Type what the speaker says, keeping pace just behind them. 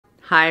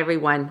Hi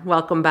everyone,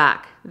 welcome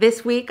back.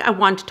 This week I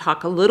want to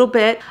talk a little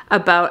bit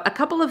about a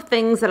couple of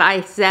things that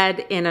I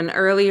said in an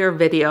earlier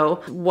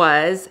video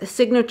was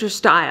signature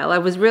style. I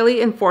was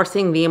really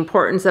enforcing the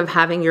importance of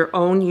having your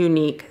own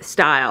unique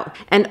style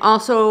and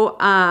also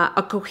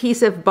a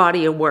cohesive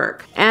body of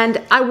work.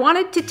 And I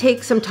wanted to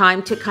take some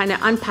time to kind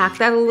of unpack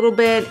that a little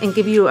bit and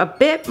give you a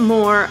bit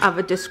more of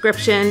a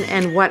description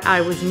and what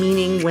I was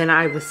meaning when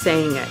I was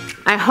saying it.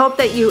 I hope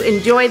that you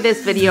enjoyed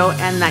this video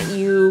and that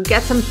you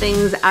get some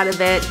things out of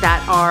it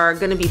that are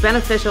going to be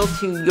beneficial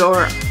to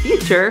your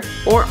future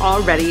or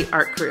already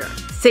art career.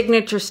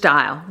 Signature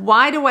style.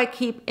 Why do I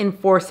keep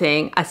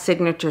enforcing a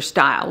signature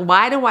style?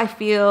 Why do I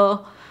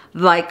feel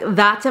like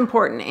that's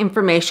important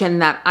information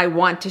that I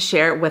want to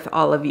share with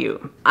all of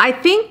you? I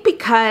think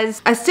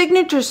because a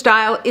signature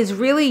style is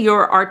really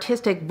your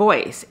artistic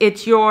voice.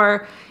 It's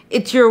your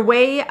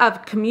way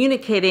of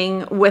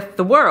communicating with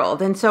the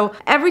world. And so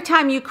every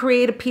time you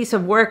create a piece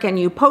of work and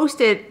you post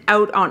it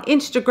out on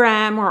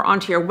Instagram or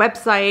onto your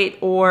website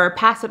or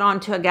pass it on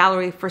to a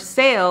gallery for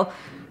sale,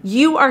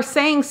 you are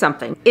saying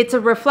something. It's a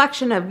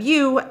reflection of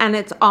you and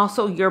it's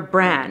also your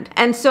brand.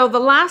 And so the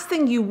last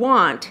thing you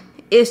want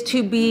is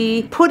to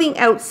be putting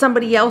out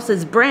somebody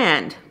else's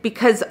brand,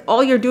 because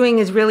all you're doing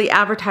is really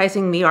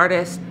advertising the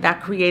artist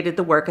that created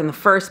the work in the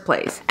first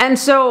place. And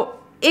so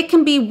it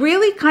can be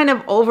really kind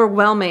of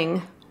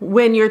overwhelming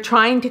when you're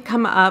trying to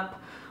come up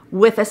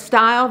with a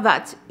style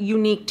that's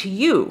unique to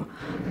you.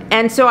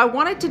 And so I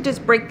wanted to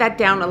just break that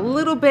down a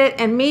little bit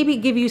and maybe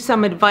give you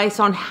some advice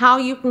on how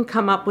you can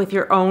come up with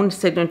your own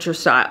signature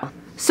style.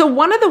 So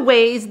one of the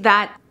ways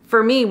that,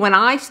 for me, when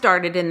I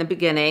started in the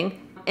beginning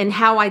and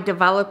how I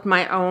developed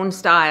my own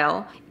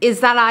style, is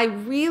that I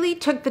really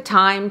took the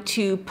time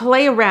to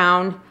play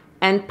around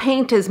and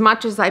paint as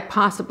much as I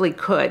possibly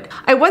could.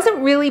 I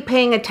wasn't really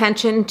paying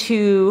attention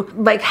to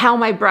like how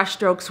my brush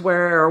strokes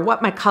were or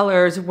what my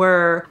colors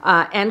were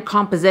and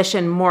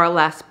composition more or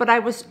less, but I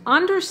was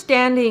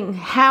understanding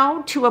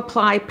how to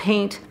apply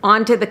paint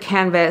onto the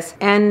canvas,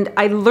 and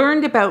I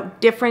learned about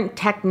different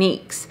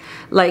techniques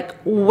like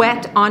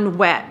wet on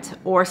wet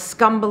or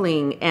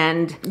scumbling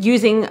and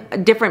using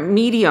different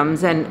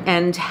mediums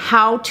and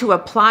how to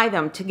apply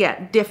them to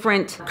get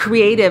different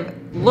creative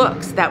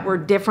looks that were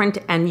different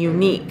and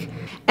unique.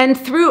 And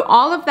through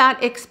all of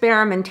that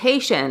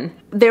experimentation,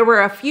 there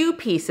were a few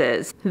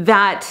pieces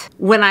that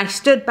when I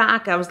stood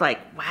back, I was like,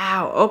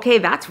 wow, okay,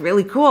 that's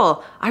really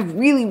cool. I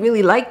really,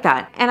 really like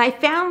that. And I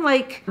found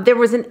like there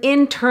was an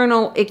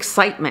internal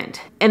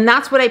excitement. And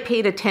that's what I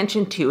paid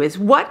attention to, is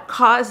what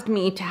caused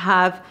me to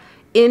have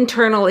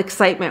internal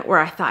excitement where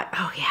I thought,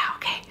 oh yeah,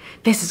 okay,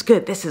 this is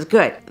good, this is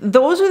good.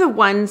 Those are the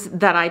ones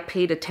that I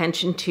paid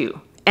attention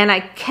to. And I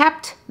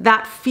kept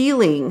that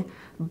feeling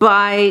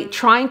by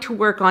trying to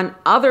work on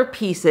other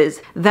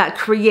pieces that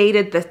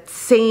created the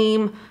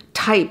same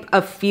type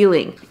of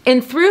feeling.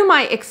 And through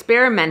my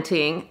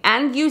experimenting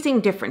and using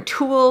different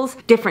tools,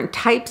 different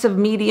types of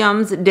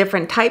mediums,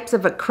 different types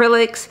of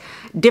acrylics,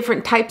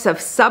 different types of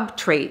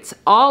substrates,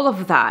 all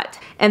of that.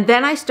 And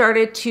then I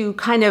started to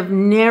kind of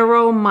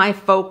narrow my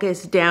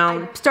focus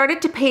down,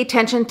 started to pay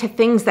attention to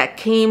things that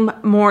came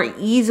more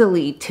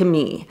easily to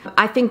me.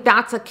 I think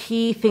that's a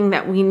key thing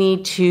that we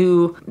need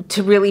to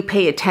really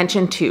pay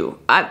attention to.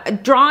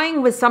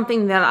 Drawing was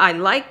something that I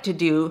like to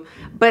do,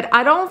 but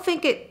I don't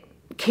think it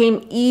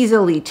came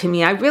easily to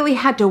me. I really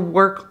had to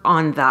work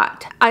on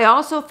that. I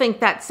also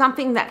think that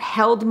something that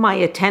held my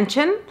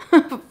attention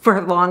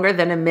for longer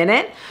than a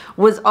minute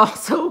was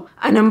also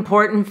an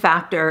important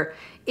factor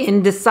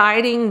in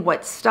deciding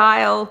what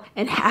style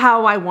and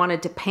how I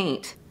wanted to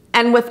paint.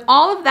 And with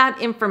all of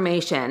that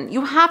information,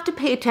 you have to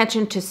pay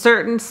attention to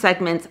certain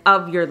segments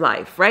of your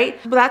life, right?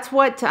 That's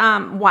what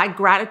why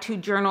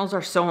gratitude journals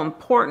are so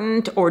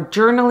important, or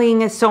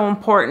journaling is so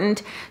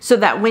important, so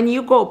that when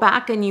you go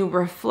back and you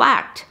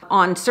reflect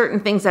on certain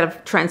things that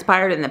have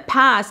transpired in the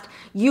past,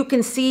 you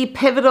can see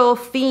pivotal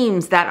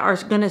themes that are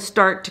going to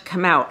start to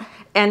come out.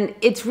 And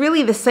it's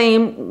really the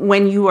same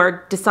when you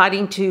are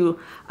deciding to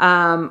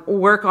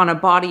work on a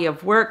body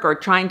of work or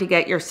trying to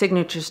get your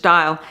signature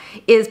style,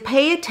 is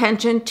pay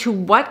attention to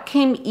what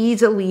came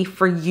easily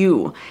for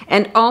you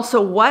and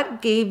also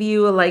what gave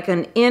you like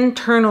an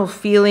internal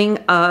feeling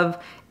of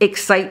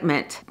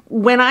excitement.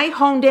 When I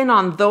honed in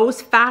on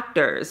those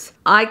factors,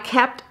 I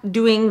kept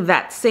doing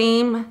that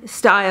same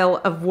style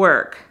of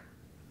work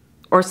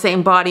or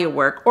same body of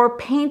work, or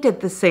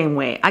painted the same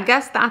way. I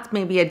guess that's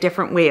maybe a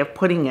different way of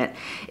putting it,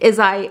 is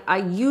I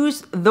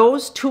used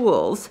those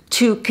tools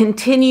to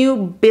continue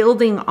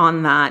building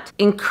on that,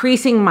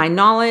 increasing my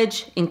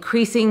knowledge,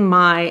 increasing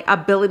my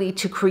ability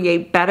to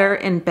create better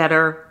and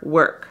better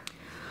work.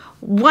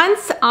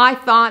 Once I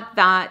thought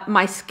that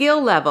my skill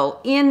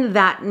level in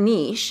that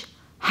niche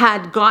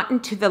had gotten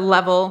to the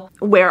level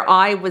where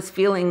I was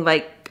feeling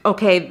like,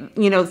 okay,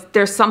 you know,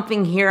 there's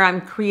something here,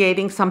 I'm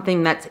creating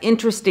something that's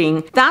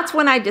interesting, that's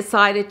when I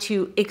decided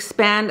to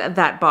expand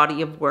that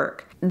body of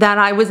work. That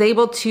I was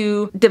able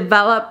to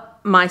develop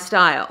my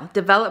style,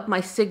 develop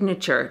my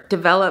signature,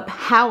 develop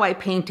how I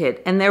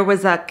painted. And there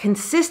was a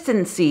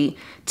consistency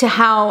to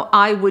how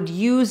I would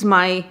use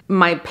my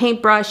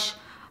paintbrush,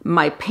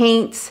 my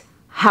paints,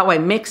 how I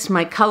mixed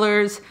my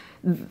colors.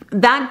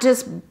 That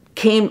just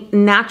came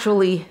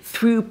naturally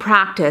through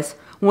practice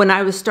when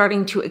I was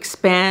starting to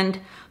expand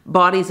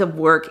bodies of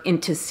work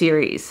into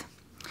series.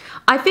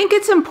 I think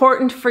it's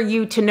important for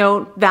you to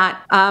note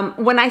that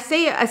when I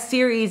say a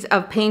series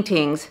of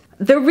paintings,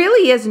 there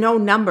really is no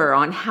number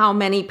on how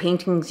many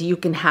paintings you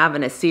can have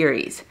in a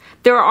series.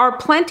 There are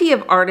plenty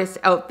of artists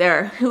out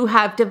there who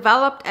have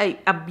developed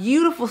a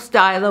beautiful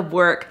style of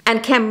work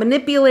and can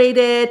manipulate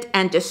it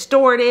and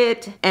distort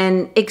it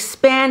and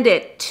expand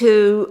it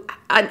to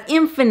an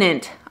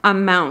infinite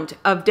amount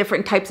of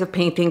different types of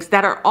paintings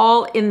that are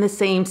all in the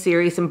same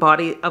series and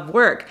body of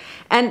work.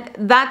 And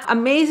that's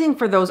amazing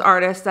for those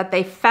artists that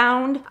they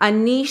found a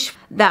niche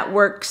that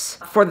works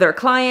for their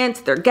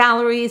clients, their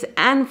galleries,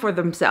 and for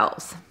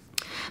themselves.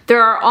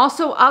 There are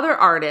also other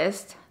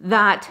artists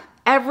that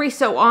every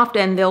so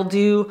often they'll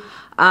do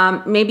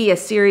maybe a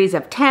series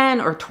of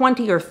 10 or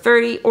 20 or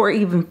 30 or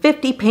even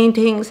 50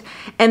 paintings,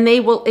 and they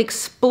will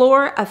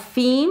explore a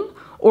theme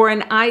or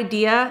an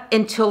idea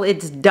until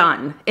it's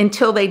done,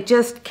 until they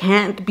just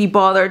can't be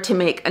bothered to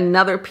make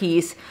another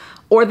piece,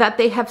 or that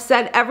they have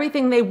said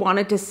everything they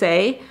wanted to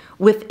say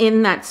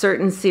within that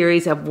certain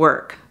series of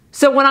work.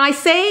 So when I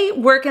say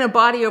work in a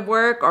body of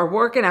work or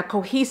work in a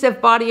cohesive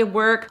body of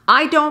work,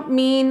 I don't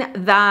mean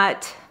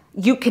that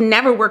you can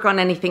never work on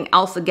anything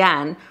else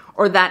again,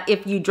 or that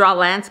if you draw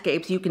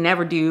landscapes, you can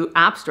never do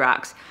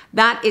abstracts.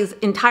 That is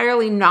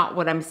entirely not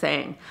what I'm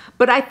saying.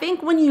 But I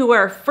think when you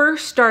are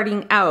first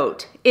starting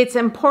out, it's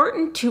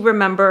important to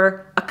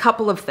remember a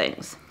couple of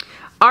things.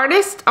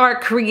 Artists are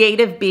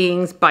creative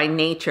beings by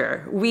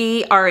nature.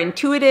 We are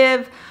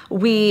intuitive,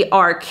 we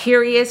are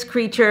curious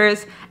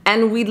creatures,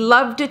 and we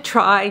love to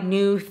try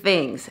new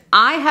things.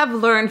 I have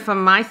learned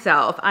from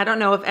myself, I don't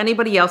know if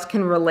anybody else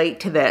can relate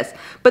to this,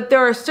 but there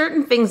are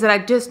certain things that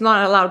I'm just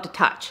not allowed to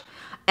touch.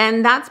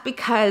 And that's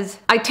because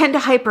I tend to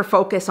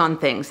hyper-focus on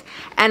things.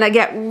 And I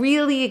get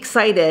really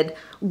excited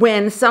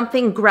when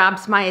something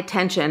grabs my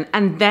attention,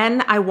 and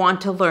then I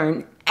want to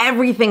learn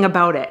everything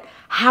about it.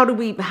 How do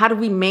we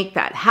make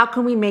that? How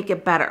can we make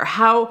it better?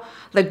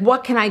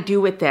 What can I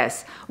do with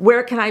this?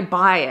 Where can I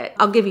buy it?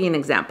 I'll give you an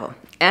example.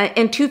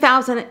 In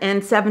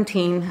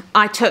 2017,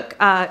 I took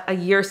a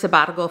year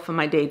sabbatical from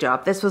my day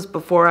job. This was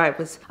before I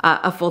was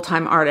a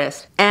full-time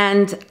artist.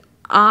 And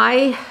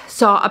I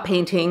saw a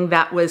painting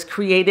that was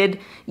created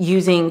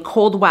using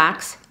cold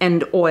wax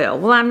and oil.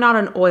 Well, I'm not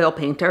an oil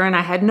painter and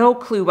I had no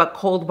clue what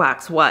cold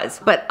wax was,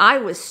 but I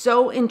was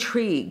so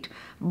intrigued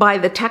by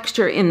the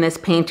texture in this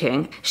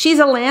painting. She's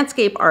a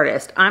landscape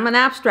artist. I'm an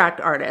abstract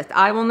artist.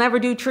 I will never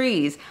do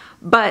trees,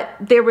 but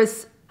there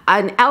was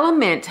an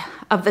element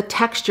of the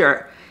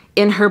texture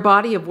in her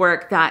body of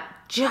work that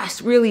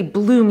just really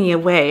blew me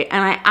away,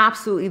 and I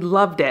absolutely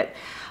loved it.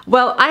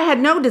 Well, I had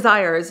no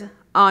desires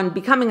on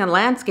becoming a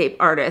landscape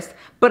artist,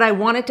 but I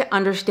wanted to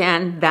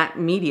understand that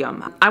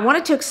medium. I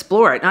wanted to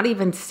explore it, not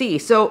even see.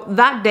 So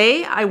that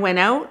day I went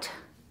out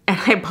and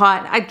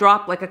I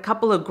dropped like a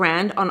couple of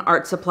grand on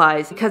art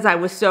supplies because I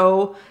was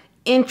so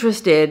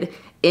interested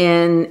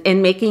in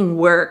making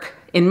work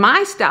in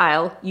my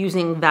style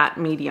using that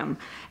medium.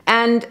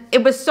 And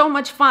it was so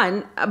much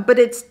fun, but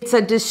it's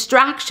a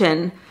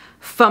distraction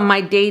from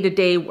my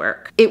day-to-day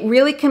work. It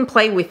really can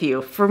play with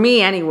you, for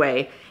me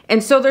anyway.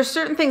 And so there's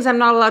certain things I'm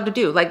not allowed to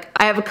do. Like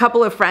I have a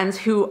couple of friends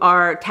who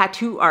are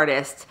tattoo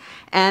artists,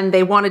 and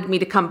they wanted me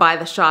to come by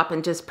the shop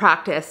and just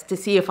practice to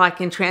see if I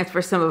can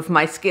transfer some of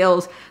my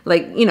skills,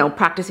 like, you know,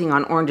 practicing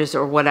on oranges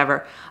or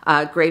whatever,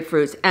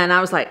 grapefruits. And I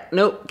was like,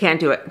 nope,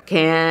 can't do it,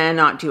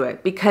 cannot do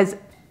it. Because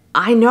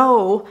I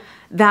know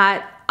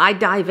that I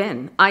dive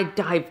in, I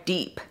dive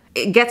deep.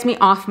 It gets me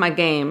off my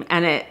game,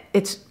 and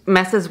it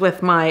messes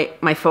with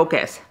my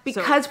focus.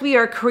 Because we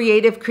are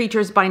creative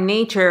creatures by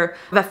nature,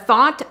 the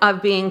thought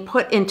of being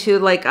put into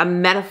like a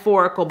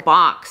metaphorical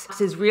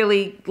box is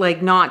really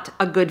like not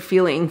a good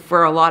feeling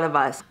for a lot of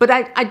us. But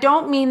I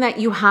don't mean that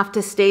you have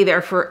to stay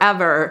there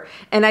forever,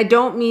 and I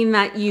don't mean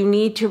that you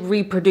need to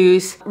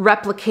reproduce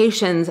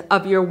replications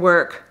of your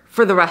work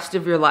for the rest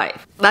of your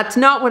life. That's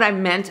not what I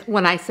meant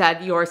when I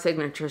said your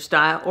signature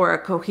style or a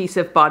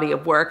cohesive body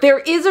of work. There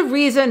is a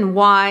reason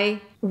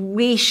why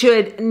we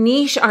should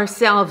niche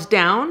ourselves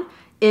down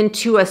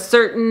into a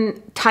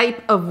certain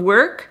type of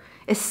work,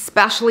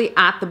 especially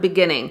at the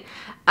beginning.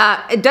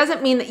 It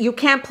doesn't mean that you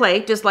can't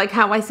play, just like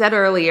how I said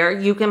earlier.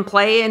 You can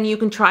play and you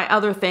can try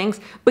other things,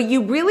 but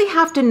you really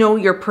have to know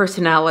your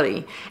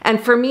personality. And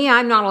for me,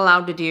 I'm not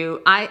allowed to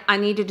do. I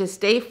needed to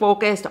stay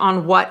focused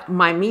on what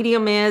my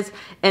medium is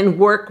and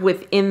work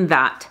within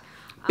that.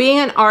 Being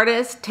an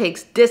artist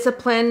takes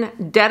discipline,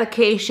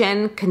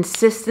 dedication,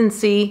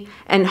 consistency,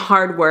 and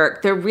hard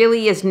work. There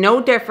really is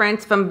no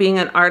difference from being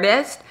an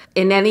artist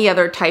in any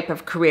other type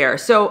of career.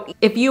 So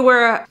if you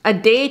were a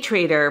day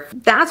trader,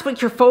 that's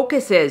what your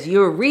focus is.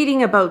 You're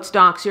reading about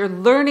stocks, you're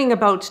learning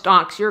about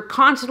stocks, you're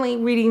constantly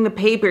reading the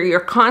paper, you're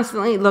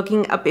constantly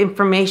looking up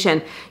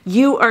information.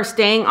 You are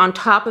staying on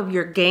top of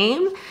your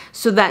game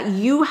so that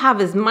you have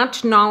as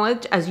much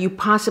knowledge as you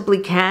possibly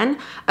can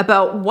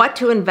about what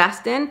to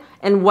invest in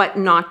and what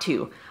not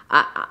to.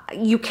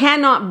 You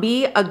cannot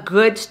be a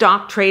good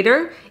stock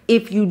trader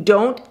if you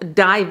don't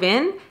dive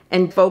in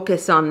and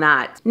focus on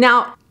that.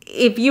 Now,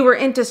 if you were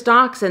into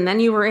stocks and then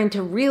you were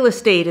into real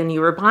estate and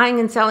you were buying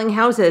and selling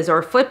houses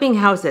or flipping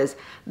houses,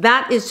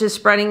 that is just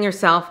spreading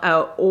yourself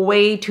out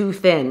way too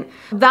thin.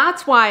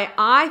 That's why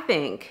I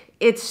think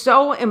it's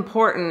so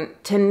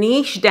important to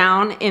niche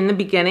down in the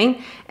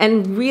beginning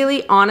and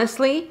really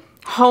honestly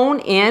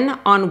hone in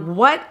on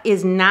what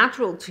is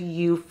natural to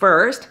you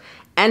first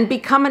and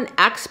become an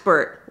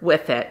expert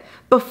with it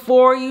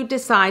before you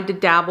decide to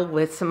dabble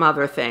with some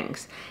other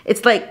things.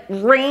 It's like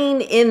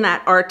rein in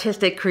that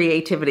artistic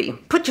creativity.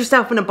 Put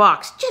yourself in a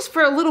box just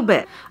for a little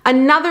bit.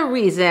 Another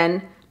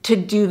reason to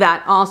do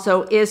that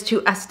also is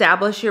to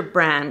establish your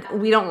brand.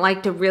 We don't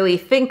like to really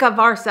think of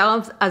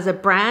ourselves as a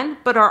brand,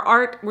 but our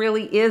art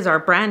really is our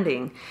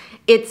branding.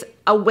 It's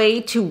a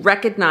way to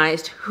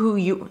recognize who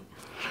you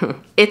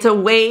It's a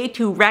way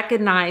to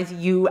recognize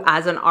you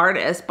as an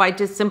artist by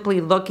just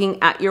simply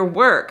looking at your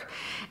work.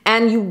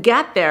 And you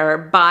get there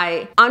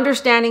by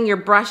understanding your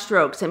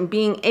brushstrokes and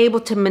being able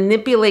to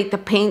manipulate the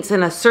paints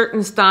in a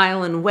certain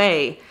style and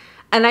way.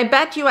 And I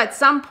bet you at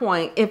some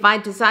point, if I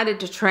decided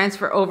to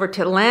transfer over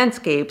to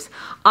landscapes,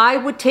 I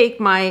would take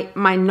my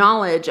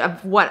knowledge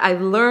of what I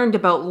learned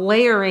about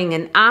layering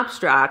and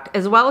abstract,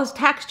 as well as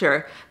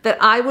texture, that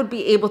I would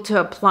be able to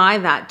apply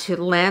that to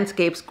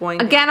landscapes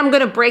going. Again, I'm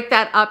gonna break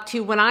that up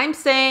to when I'm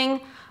saying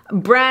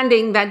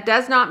branding, that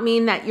does not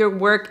mean that your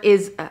work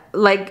is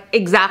like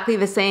exactly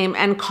the same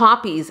and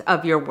copies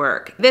of your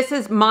work. This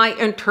is my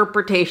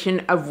interpretation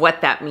of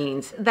what that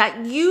means.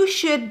 That you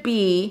should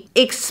be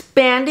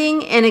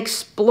expanding and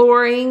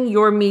exploring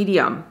your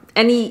medium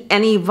and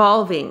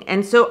evolving.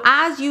 And so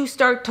as you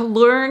start to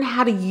learn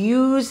how to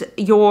use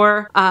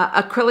your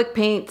acrylic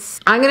paints,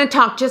 I'm gonna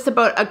talk just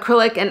about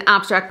acrylic and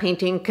abstract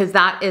painting because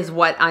that is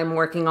what I'm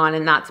working on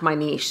and that's my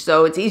niche.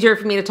 So it's easier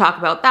for me to talk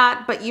about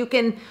that, but you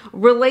can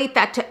relate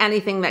that to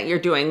anything that you're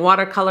doing,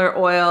 watercolor,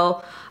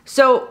 oil.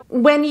 So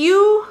when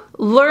you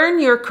learn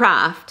your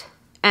craft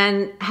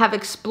and have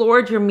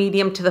explored your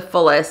medium to the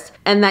fullest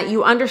and that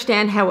you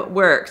understand how it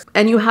works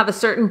and you have a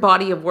certain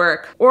body of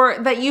work, or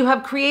that you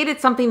have created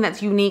something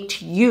that's unique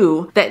to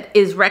you that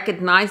is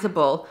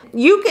recognizable,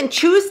 you can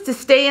choose to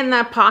stay in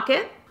that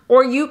pocket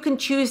or you can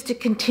choose to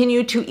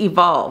continue to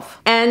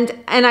evolve. And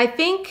I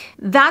think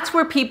that's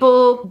where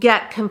people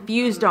get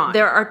confused on.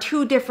 There are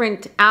two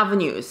different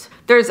avenues.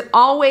 There's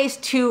always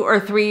 2 or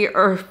 3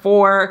 or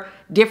 4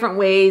 different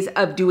ways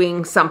of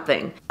doing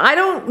something. I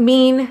don't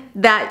mean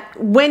that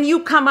when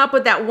you come up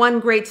with that one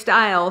great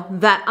style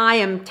that I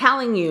am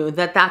telling you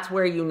that that's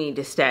where you need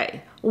to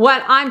stay.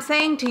 What I'm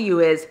saying to you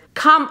is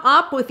come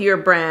up with your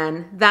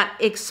brand that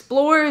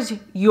explores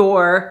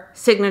your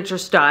signature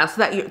style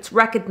so that it's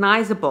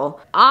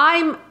recognizable.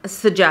 I'm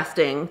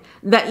suggesting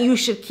that you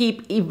should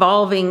keep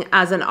evolving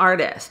as an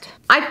artist.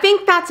 I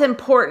think that's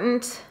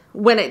important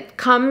when it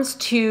comes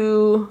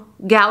to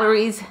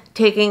galleries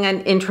taking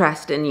an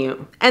interest in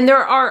you. And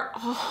there are a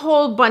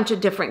whole bunch of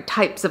different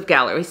types of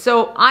galleries.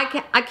 So I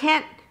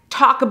can't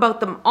talk about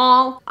them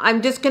all.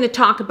 I'm just gonna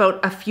talk about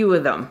a few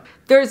of them.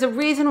 There's a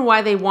reason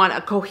why they want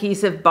a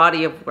cohesive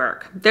body of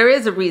work. There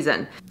is a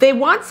reason. They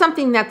want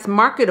something that's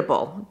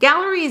marketable.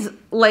 Galleries,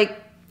 like,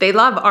 they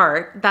love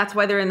art. That's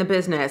why they're in the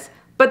business.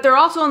 But they're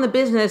also in the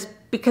business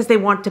because they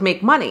want to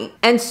make money.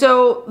 And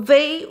so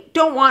they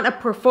don't want a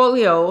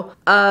portfolio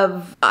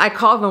of, I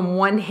call them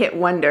one-hit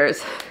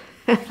wonders.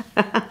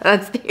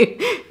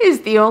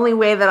 is the only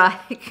way that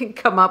I can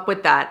come up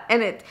with that.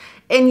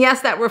 And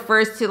yes, that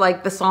refers to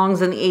like the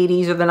songs in the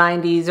 80s or the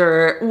 90s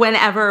or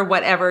whenever,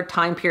 whatever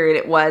time period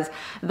it was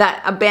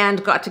that a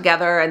band got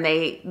together and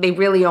they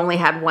really only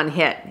had one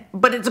hit.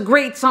 But it's a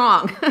great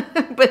song,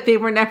 but they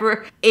were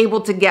never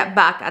able to get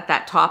back at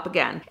that top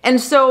again.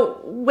 And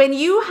so when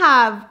you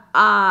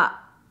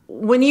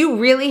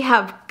really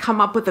have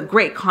come up with a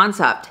great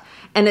concept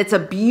and it's a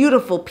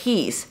beautiful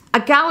piece,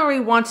 a gallery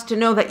wants to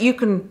know that you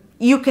can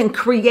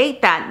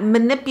create that,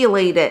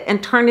 manipulate it,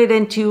 and turn it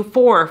into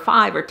 4 or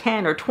 5 or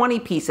 10 or 20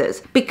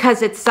 pieces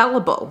because it's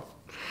sellable.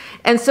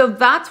 And so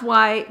that's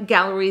why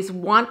galleries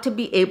want to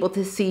be able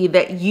to see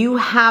that you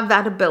have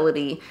that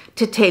ability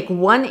to take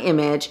one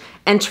image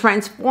and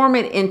transform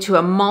it into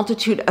a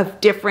multitude of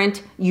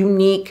different,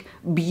 unique,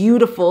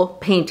 beautiful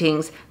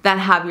paintings that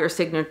have your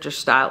signature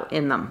style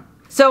in them.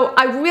 So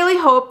I really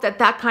hope that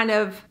that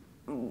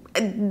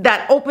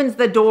opens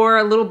the door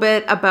a little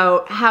bit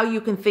about how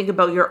you can think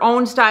about your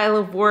own style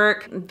of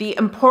work, the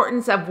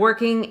importance of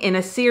working in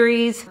a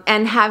series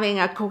and having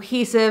a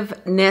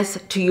cohesiveness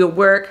to your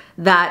work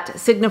that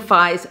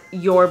signifies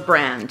your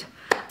brand.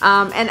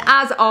 And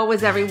as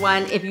always,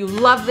 everyone, if you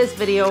love this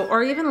video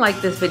or even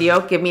like this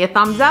video, give me a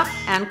thumbs up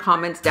and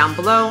comments down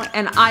below,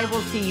 and I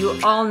will see you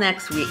all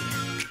next week.